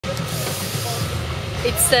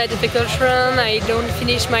It's a difficult run. I don't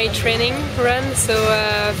finish my training run, so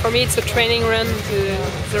for me it's a training run,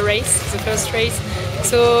 the race, the first race.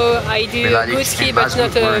 So I do good ski, but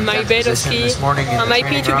not my better ski. I'm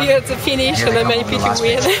happy to be at the finish, and I'm happy to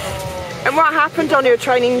win. And what happened on your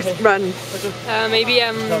training run? Maybe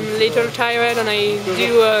I'm a little tired, and I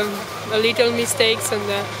do a little mistakes, and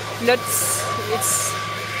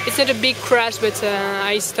it's not a big crash, but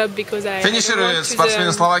I stopped because I Финиширует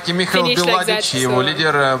спортсмен Словакии Михаил Беладич и его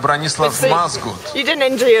лидер Бронислав Мазгут. You didn't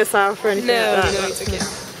injure yourself or anything like that? No, it's okay.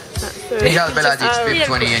 Michal Beladic, bib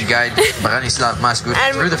 20 and guide Branislav Masgut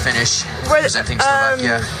through the finish, representing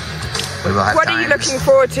Slovakia. We will have what are you looking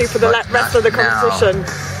forward to for the rest of the competition?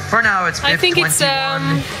 For now, it's bib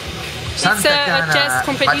 21. It's a test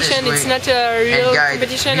competition, it's not a real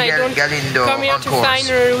competition. I don't come here to find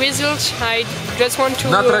a result. I just want to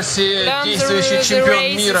Над Россией действующий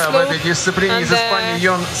чемпион мира в этой дисциплине из Испании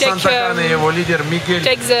Йон Сантакан и его лидер Мигель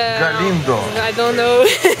Галиндо. I don't know.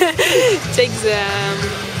 Take the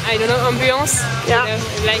ambiance,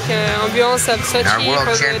 like ambiance of Sochi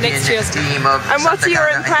for the next year's. And what are your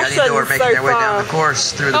impressions so far?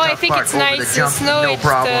 Oh, I think it's nice. The snow it's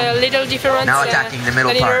a little different than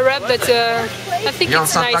in Europe, but I think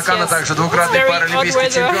it's nice. Yes. It's very hot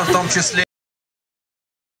weather.